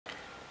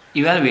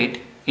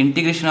Evaluate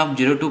integration of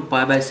 0 to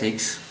pi by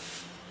 6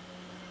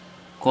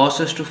 cos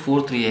s to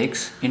 4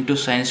 3x into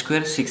sin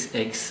square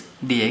 6x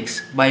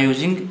dx by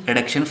using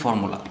reduction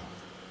formula.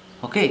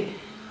 Okay,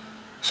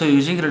 so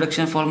using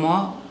reduction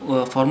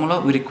formula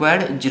we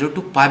required 0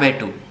 to pi by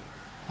 2.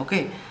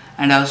 Okay,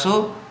 and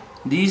also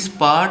this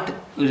part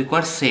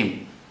requires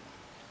same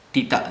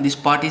theta, this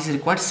part is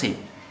required same.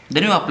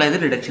 Then you apply the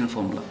reduction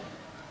formula.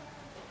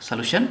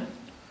 Solution: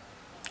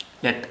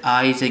 let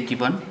I is a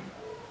given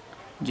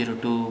 0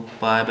 to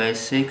pi by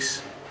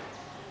 6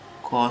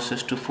 cos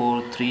s to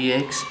 4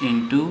 3x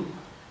into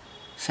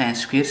sin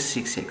square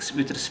 6x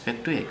with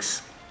respect to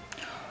x.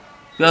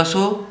 We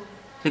also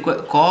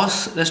require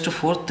cos s to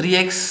 4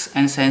 3x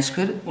and sin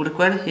square we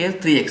require here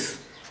 3x.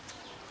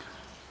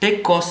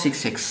 Take cos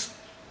 6x,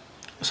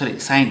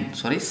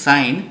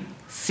 sin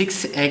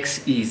 6x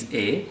is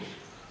a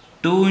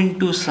 2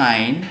 into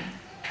sin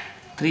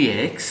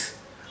 3x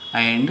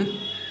and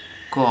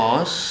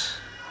cos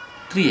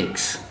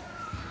 3x.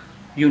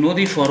 You know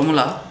the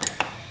formula.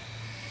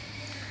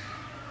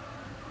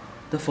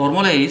 The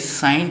formula is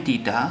sin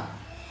theta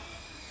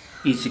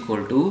is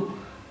equal to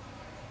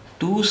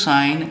 2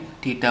 sin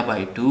theta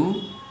by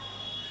 2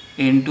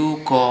 into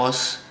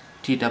cos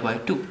theta by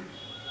 2.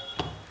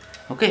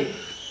 Okay,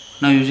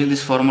 now using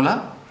this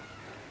formula,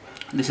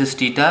 this is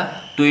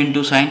theta, 2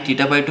 into sin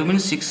theta by 2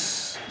 means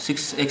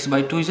 6x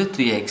by 2 is a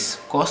 3x,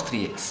 cos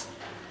 3x,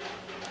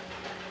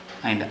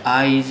 and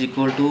I is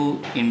equal to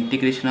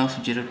integration of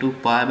 0 to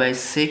pi by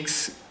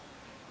 6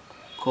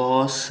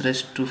 cos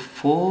raised to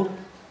 4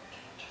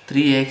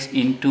 3x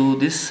into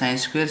this sin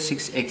square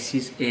 6x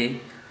is a,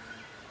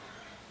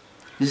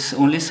 this is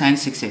only sin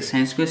 6x,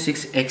 sin square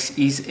 6x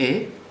is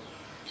a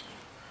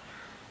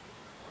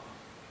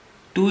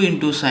 2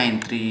 into sin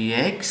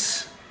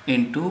 3x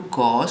into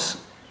cos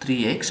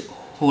 3x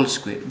whole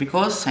square,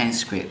 because sin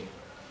square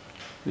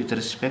with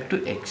respect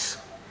to x.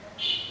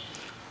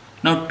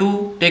 Now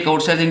 2 take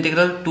outside the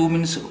integral, 2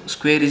 means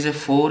square is a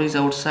 4 is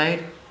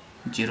outside,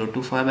 0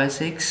 to 5 by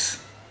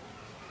 6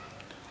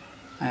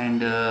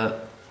 and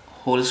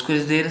whole square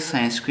is there,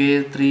 sin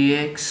square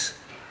 3x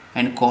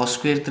and cos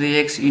square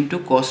 3x into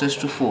cos s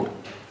to 4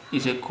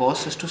 is a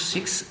cos s to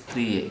 6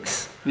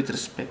 3x with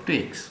respect to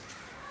x.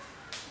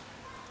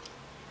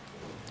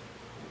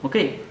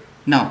 Okay,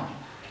 now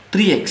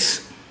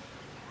 3x.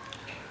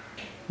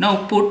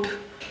 Now put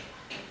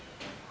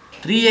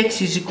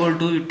 3x is equal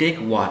to, you take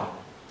y,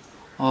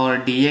 or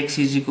dx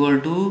is equal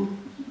to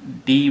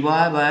dy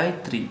by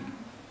 3.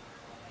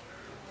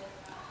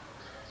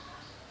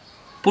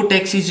 Put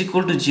x is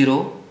equal to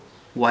 0,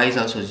 y is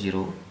also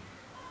 0,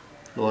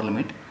 lower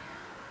limit.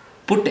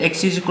 Put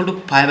x is equal to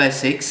pi by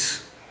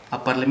 6,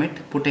 upper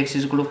limit. Put x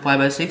is equal to pi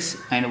by 6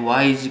 and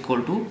y is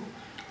equal to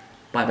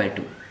pi by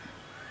 2.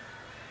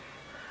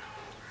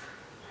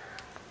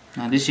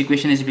 Now this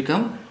equation is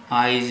become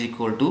I is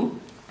equal to,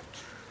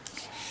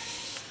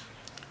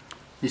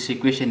 this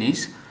equation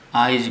is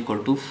I is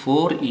equal to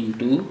 4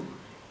 into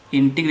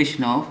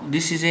integration of,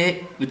 this is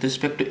a with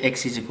respect to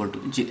x is equal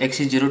to, x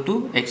is 0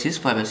 to x is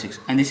pi by 6,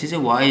 and this is a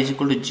y is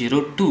equal to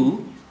 0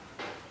 to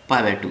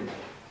pi by 2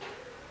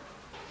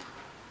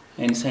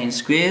 and sin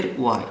square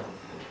y.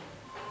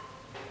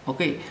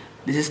 Okay,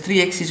 this is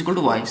 3x is equal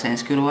to y, sin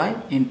square y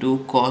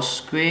into cos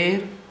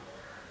square,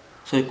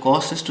 so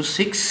cos is to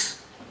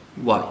 6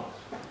 y,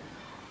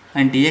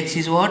 and dx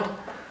is what,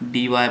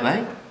 dy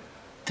by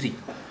 3.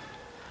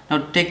 Now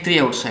take 3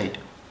 outside,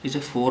 is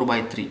a 4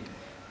 by 3.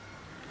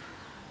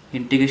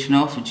 Integration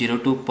of 0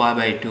 to pi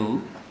by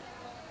 2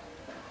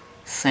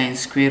 sin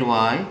square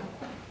y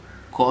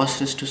cos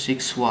raised to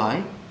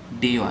 6y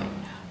dy.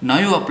 Now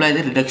you apply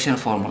the reduction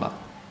formula.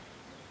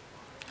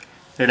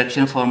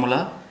 Reduction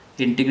formula,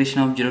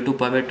 integration of 0 to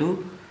pi by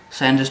 2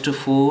 sin raised to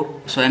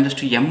 4, sin raised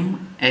to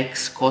m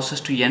x cos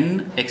raised to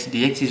n x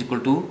dx is equal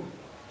to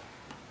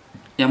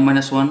m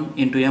minus 1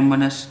 into m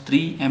minus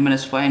 3, m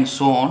minus 5 and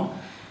so on,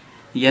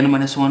 n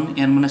minus 1,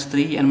 n minus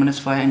 3, n minus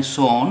 5 and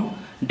so on,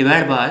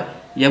 divided by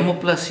m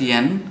plus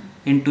n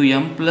into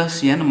m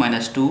plus n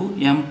minus 2,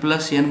 m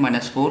plus n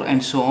minus 4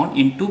 and so on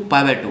into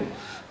pi by 2.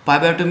 Pi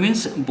by 2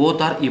 means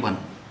both are even.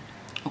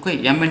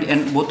 Okay, m and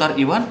n both are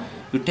even,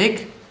 you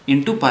take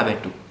into pi by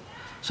 2.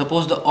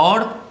 Suppose the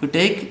odd, you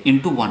take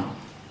into 1.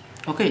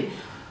 Okay,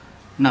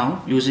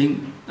 now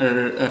using a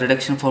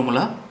reduction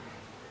formula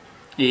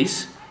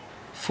is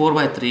 4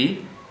 by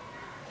 3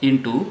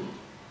 into,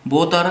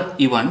 both are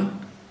even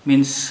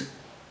means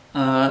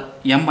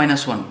m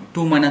minus 1,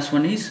 2 minus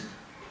 1 is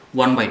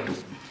 1 by 2,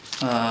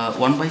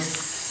 1 by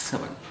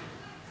 7.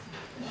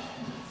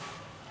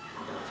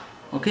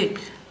 Okay,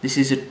 this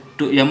is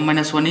 2, m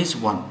minus 1 is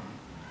 1.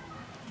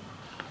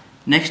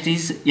 Next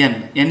is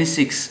n is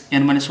 6,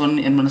 n minus 1,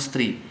 n minus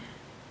 3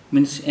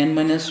 means n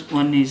minus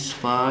 1 is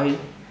 5,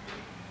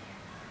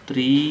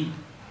 3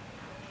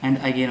 and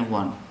again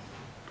 1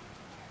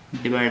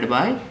 divided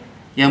by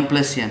m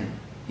plus n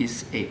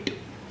is 8.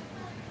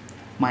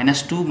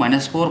 Minus 2,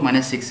 minus 4,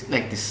 minus 6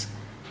 like this.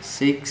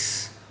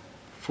 6,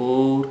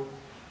 4,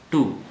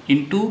 2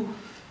 into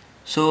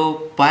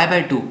So pi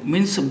by 2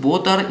 means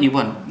both are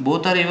even.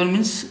 Both are even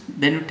means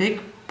then you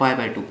take pi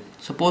by 2.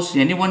 Suppose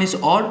any one is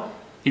odd,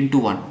 into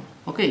 1.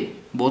 Okay,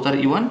 both are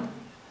even,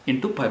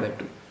 into pi by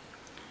 2.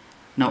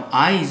 Now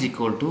I is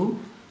equal to,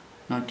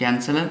 now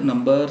cancel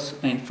numbers,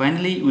 and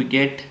finally we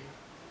get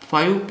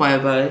 5 pi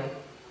by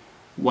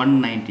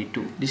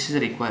 192. This is the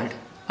required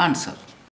answer.